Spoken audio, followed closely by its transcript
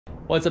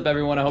What's up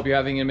everyone, I hope you're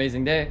having an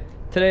amazing day.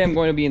 Today I'm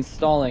going to be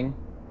installing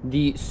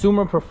the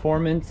Suma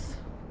Performance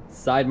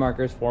side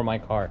markers for my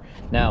car.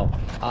 Now,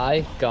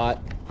 I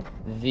got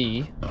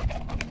the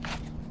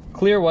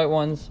clear white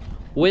ones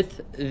with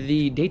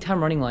the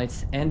daytime running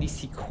lights and the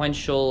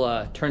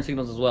sequential turn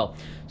signals as well.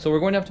 So we're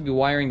going to have to be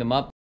wiring them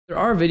up. There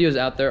are videos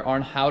out there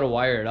on how to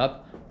wire it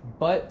up,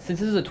 but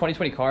since this is a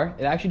 2020 car,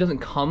 it actually doesn't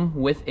come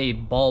with a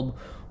bulb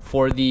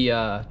for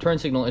the turn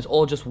signal. It's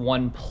all just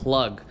one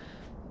plug.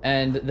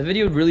 And the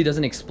video really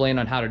doesn't explain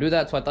on how to do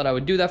that, so I thought I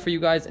would do that for you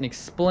guys and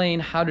explain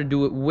how to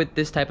do it with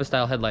this type of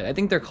style headlight. I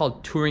think they're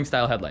called touring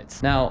style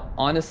headlights. Now,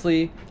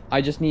 honestly,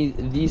 I just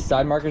need these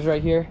side markers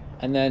right here,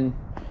 and then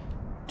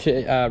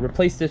to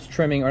replace this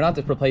trimming, or not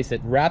to replace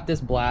it, wrap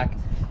this black,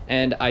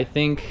 and I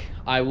think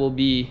I will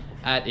be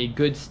at a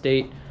good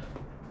state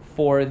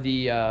for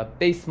the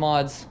base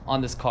mods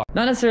on this car.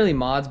 Not necessarily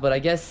mods, but I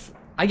guess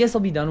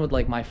I'll be done with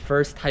like my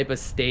first type of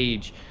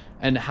stage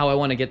and how I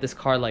want to get this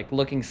car like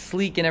looking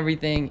sleek and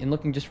everything and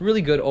looking just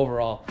really good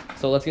overall.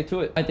 So let's get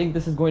to it. I think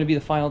this is going to be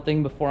the final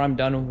thing before I'm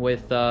done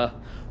with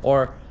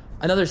or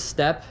another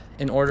step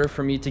in order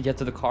for me to get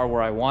to the car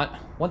where I want.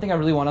 One thing I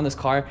really want on this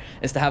car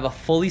is to have a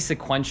fully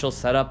sequential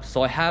setup.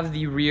 So I have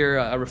the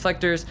rear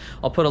reflectors.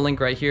 I'll put a link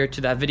right here to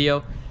that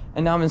video.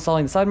 And now I'm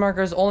installing the side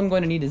markers. All I'm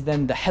going to need is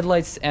then the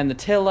headlights and the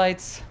tail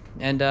lights.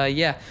 And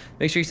yeah,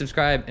 make sure you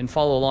subscribe and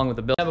follow along with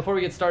the build. Now before we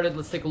get started,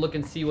 let's take a look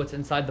and see what's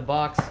inside the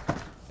box.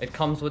 It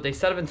comes with a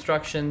set of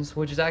instructions,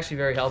 which is actually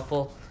very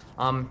helpful.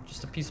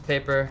 Just a piece of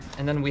paper,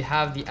 and then we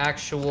have the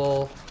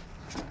actual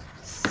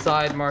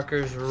side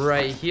markers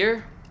right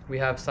here. We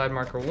have side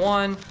marker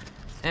 1,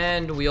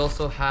 and we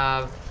also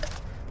have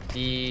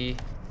the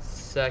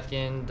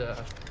second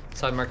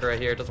side marker right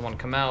here. It doesn't want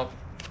to come out,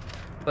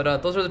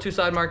 but those are the two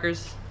side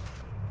markers.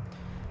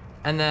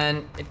 And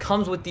then it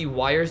comes with the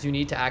wires you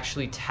need to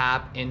actually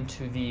tap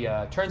into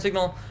the turn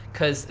signal,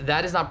 because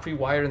that is not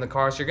pre-wired in the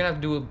car, so you're gonna have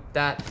to do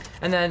that.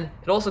 And then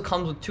it also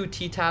comes with two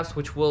T-taps,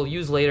 which we'll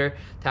use later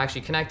to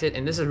actually connect it,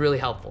 and this is really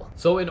helpful.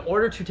 So in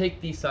order to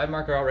take the side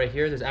marker out right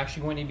here, there's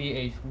actually going to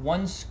be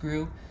one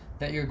screw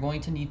that you're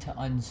going to need to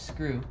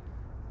unscrew.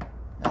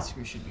 That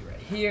screw should be right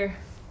here.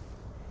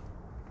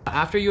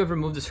 After you have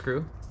removed the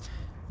screw,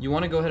 you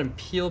wanna go ahead and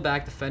peel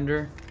back the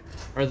fender,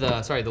 or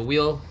the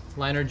wheel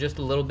liner just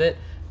a little bit.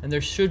 And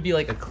there should be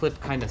like a clip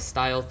kind of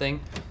style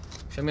thing.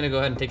 So I'm gonna go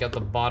ahead and take out the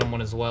bottom one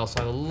as well,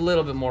 so I have a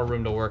little bit more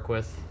room to work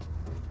with.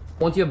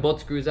 Once you have both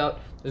screws out,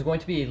 there's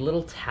going to be a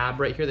little tab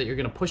right here that you're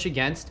gonna push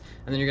against,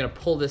 and then you're gonna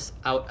pull this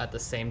out at the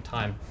same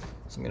time.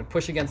 So I'm gonna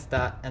push against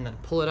that and then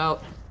pull it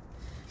out.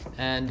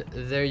 And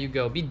there you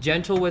go. Be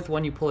gentle with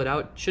when you pull it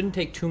out. It shouldn't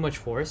take too much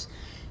force.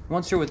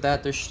 Once you're with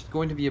that, there's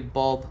going to be a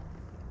bulb,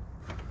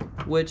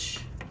 which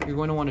you're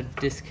going to want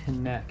to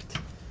disconnect.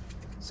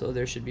 So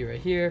there should be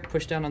right here.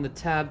 Push down on the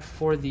tab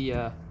for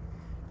the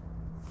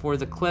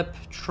clip.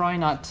 Try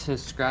not to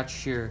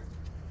scratch your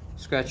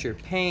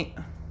paint,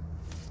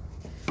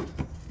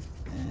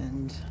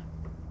 and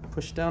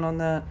push down on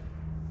that.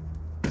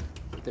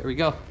 There we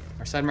go.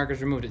 Our side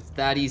marker's removed. It's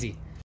that easy.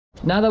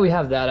 Now that we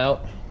have that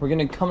out, we're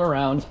gonna come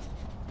around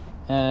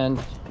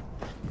and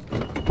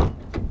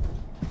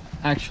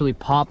actually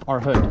pop our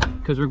hood,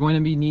 because we're going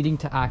to be needing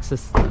to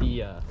access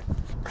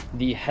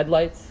the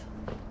headlights.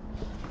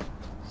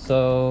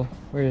 So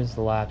where's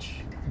the latch?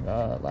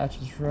 Latch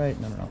is right.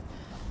 No.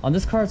 On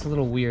this car, it's a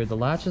little weird. The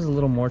latch is a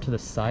little more to the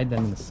side than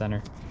in the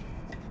center.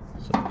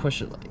 So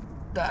push it like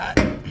that.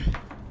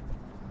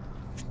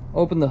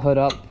 Open the hood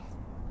up.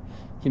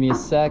 Give me a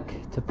sec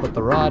to put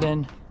the rod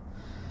in.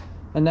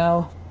 And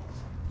now,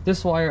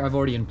 this wire I've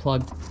already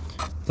unplugged.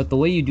 But the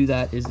way you do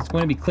that is it's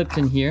going to be clipped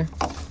in here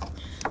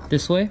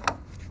this way,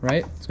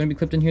 right? It's going to be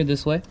clipped in here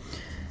this way.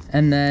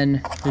 And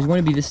then there's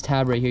going to be this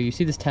tab right here. You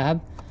see this tab?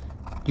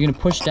 You're gonna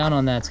push down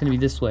on that. It's gonna be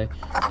this way.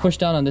 Push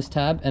down on this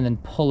tab and then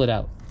pull it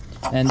out.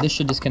 And this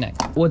should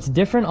disconnect. What's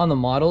different on the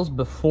models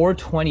before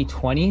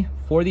 2020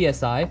 for the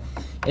SI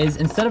is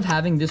instead of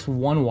having this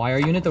one wire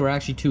unit, there were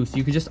actually two. So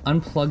you could just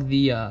unplug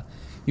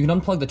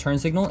the turn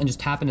signal and just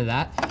tap into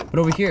that. But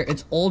over here,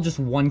 it's all just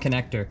one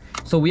connector.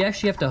 So we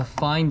actually have to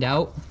find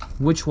out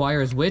which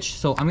wire is which.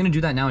 So I'm gonna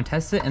do that now and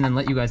test it and then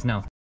let you guys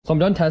know. So I'm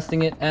done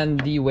testing it, and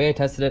the way I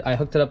tested it, I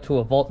hooked it up to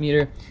a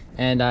voltmeter,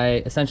 and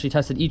I essentially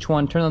tested each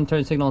one, turned on the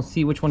turn signal, and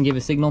see which one gave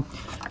a signal.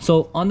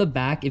 So on the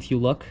back, if you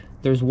look,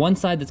 there's one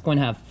side that's going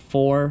to have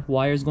 4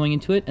 wires going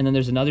into it, and then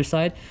there's another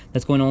side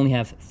that's going to only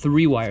have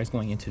 3 wires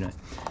going into it.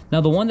 Now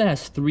the one that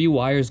has 3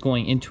 wires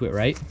going into it,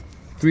 right?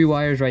 3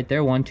 wires right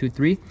there, 1, 2,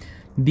 3.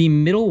 The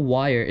middle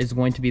wire is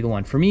going to be the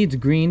one. For me, it's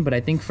green, but I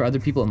think for other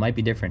people, it might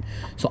be different.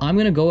 So I'm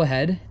gonna go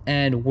ahead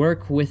and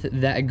work with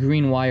that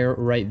green wire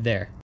right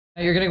there.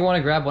 Now you're gonna want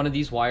to grab one of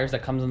these wires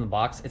that comes in the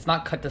box. It's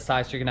not cut to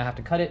size, so you're gonna have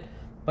to cut it,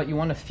 but you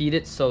want to feed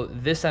it so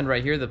this end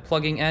right here, the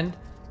plugging end,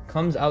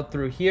 comes out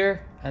through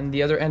here, and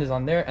the other end is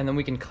on there, and then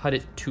we can cut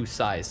it to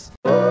size.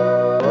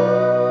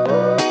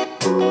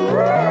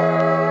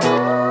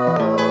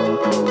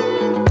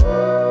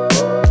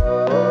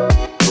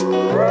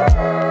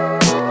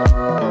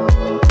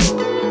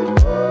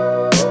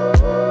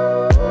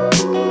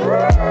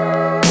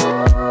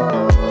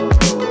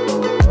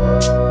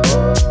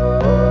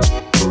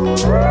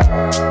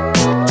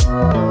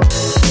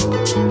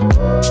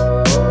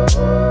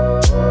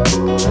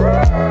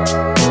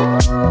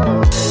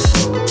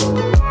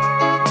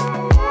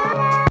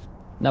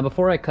 Now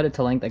before I cut it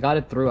to length, I got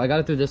it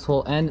through this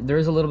hole, and there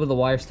is a little bit of the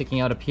wire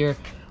sticking out up here.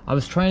 I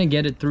was trying to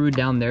get it through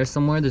down there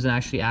somewhere. There's an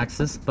actually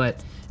axis,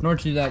 but in order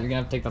to do that, you're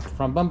gonna have to take off the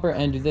front bumper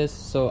and do this.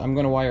 So I'm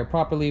gonna wire it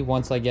properly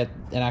once I get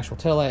an actual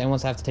taillight, and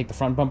once I have to take the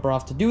front bumper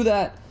off to do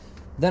that,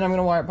 then I'm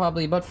gonna wire it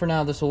properly. But for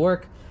now, this will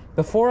work.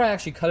 Before I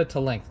actually cut it to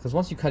length, because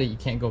once you cut it, you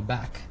can't go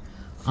back.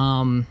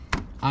 I'm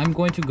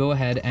going to go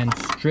ahead and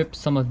strip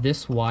some of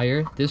this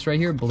wire, this right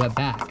here,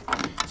 back,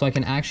 so I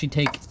can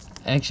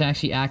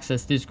actually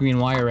access this green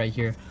wire right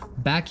here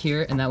back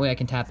here, and that way I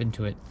can tap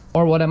into it.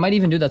 Or what I might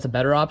even do, that's a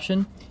better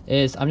option,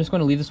 is I'm just going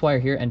to leave this wire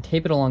here and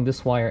tape it along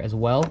this wire as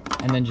well,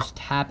 and then just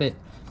tap it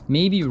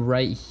maybe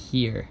right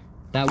here.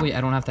 That way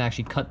I don't have to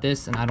actually cut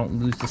this, and I don't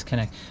lose this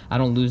I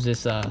don't lose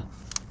this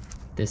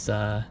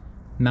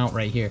mount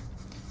right here.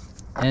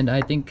 And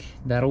I think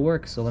that'll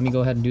work. So let me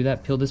go ahead and do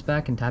that, peel this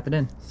back and tap it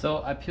in.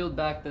 So I peeled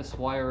back this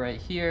wire right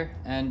here,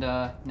 and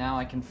now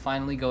I can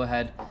finally go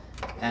ahead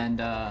and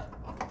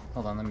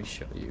hold on, let me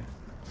show you.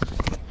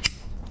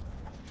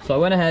 So I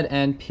went ahead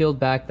and peeled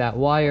back that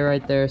wire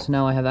right there. So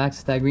now I have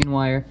access to that green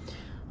wire.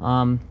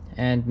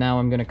 And now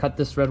I'm gonna cut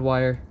this red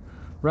wire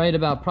right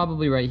about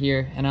probably right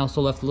here. And I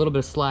also left a little bit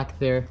of slack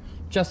there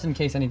just in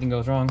case anything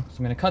goes wrong. So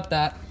I'm gonna cut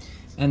that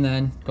and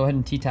then go ahead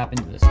and T-tap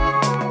into this.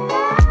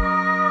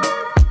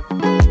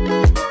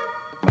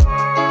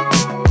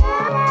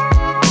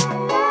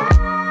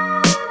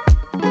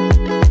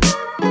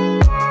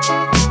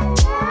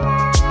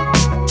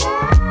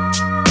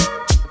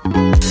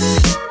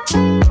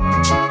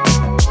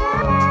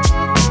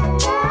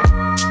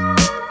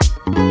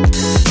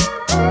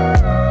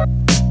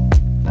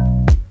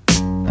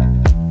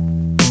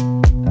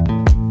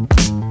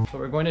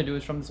 To do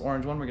is from this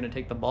orange one, we're going to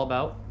take the bulb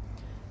out,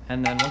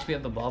 and then once we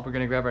have the bulb, we're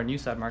going to grab our new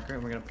side marker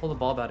and we're going to pull the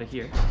bulb out of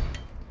here.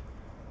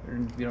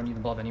 We don't need the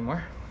bulb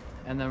anymore,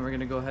 and then we're going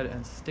to go ahead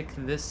and stick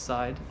this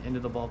side into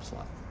the bulb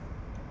slot.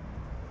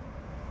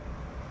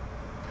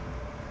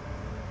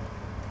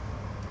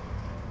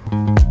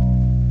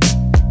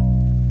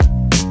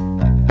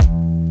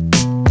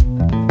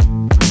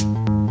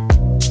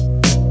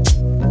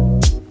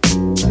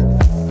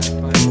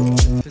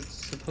 It's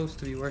supposed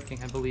to be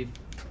working, I believe.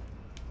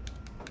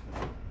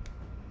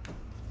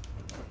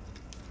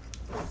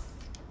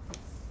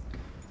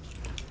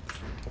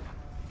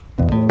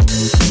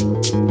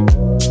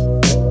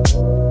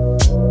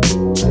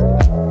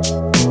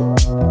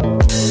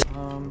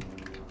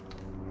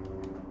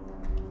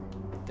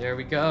 There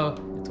we go,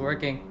 it's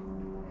working.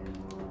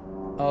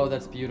 Oh,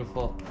 that's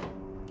beautiful.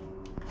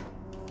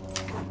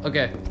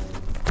 Okay,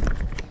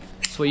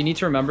 so what you need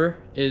to remember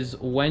is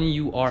when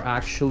you are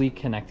actually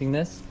connecting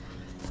this,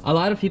 a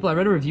lot of people, I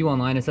read a review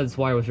online and said this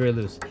wire was very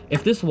loose.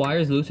 If this wire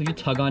is loose, if you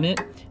tug on it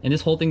and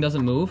this whole thing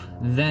doesn't move,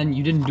 then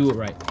you didn't do it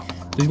right.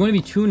 There's going to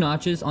be 2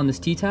 notches on this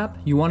T-tap.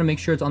 You want to make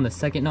sure it's on the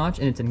 2nd notch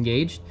and it's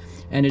engaged,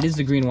 and it is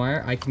the green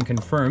wire. I can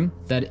confirm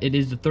that it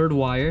is the 3rd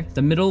wire,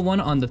 the middle one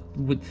on the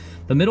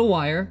middle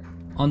wire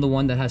on the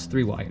one that has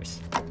 3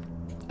 wires.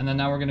 And then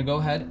now we're going to go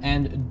ahead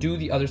and do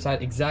the other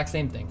side, exact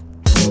same thing.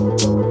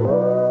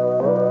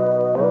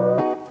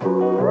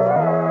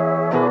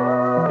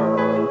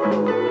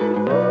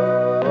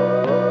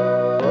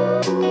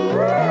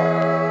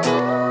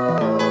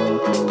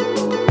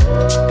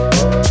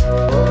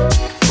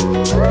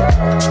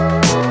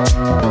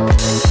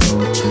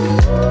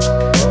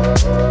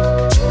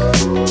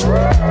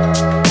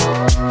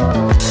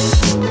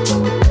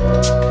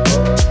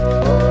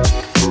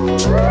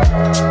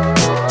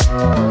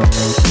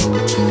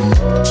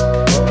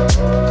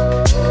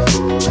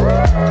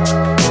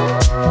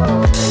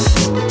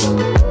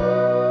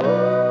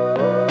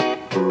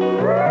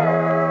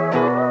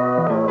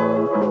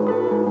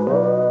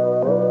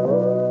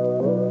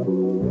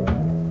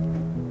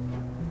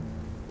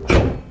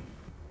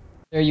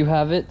 There you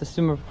have it. The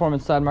Suma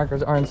Performance side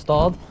markers are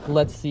installed.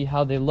 Let's see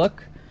how they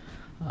look.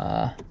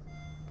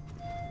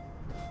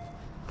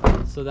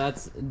 So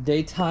that's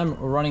daytime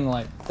running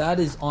light. That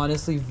is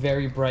honestly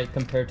very bright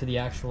compared to the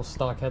actual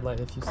stock headlight,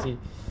 if you see.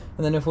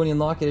 And then when you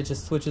unlock it, it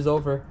just switches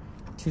over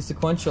to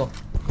sequential.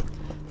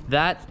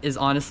 That is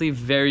honestly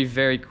very,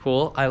 very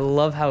cool. I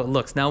love how it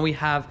looks. Now we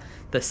have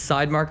the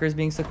side markers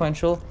being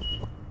sequential.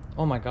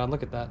 Oh my God,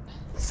 look at that.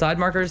 Side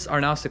markers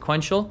are now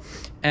sequential,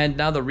 and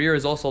now the rear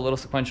is also a little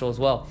sequential as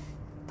well.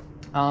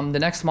 The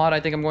next mod I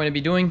think I'm going to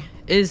be doing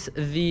is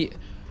the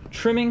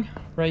trimming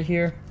right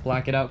here,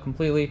 black it out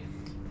completely,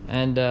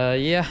 and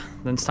yeah,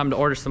 then it's time to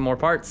order some more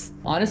parts.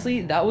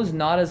 Honestly, that was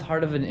not as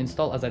hard of an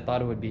install as I thought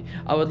it would be.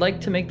 I would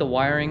like to make the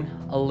wiring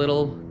a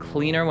little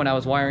cleaner when I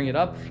was wiring it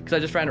up, because I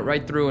just ran it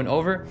right through and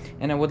over,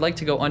 and I would like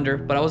to go under,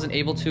 but I wasn't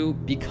able to,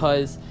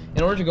 because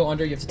in order to go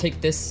under, you have to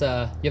take this, you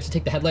have to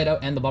take the headlight out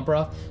and the bumper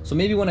off. So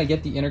maybe when I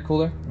get the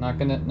intercooler, not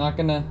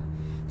gonna,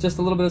 just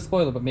a little bit of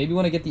spoiler, but maybe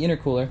when I get the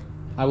intercooler,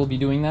 I will be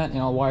doing that, and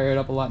I'll wire it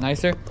up a lot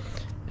nicer.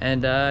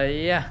 And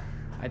yeah,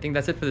 I think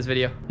that's it for this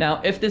video. Now,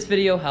 if this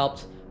video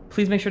helped,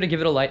 please make sure to give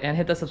it a like and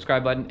hit that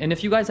subscribe button. And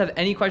if you guys have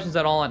any questions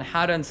at all on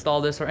how to install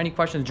this or any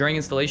questions during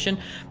installation,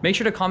 make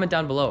sure to comment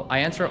down below. I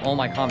answer all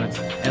my comments,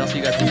 and I'll see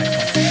you guys in the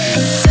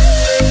next one.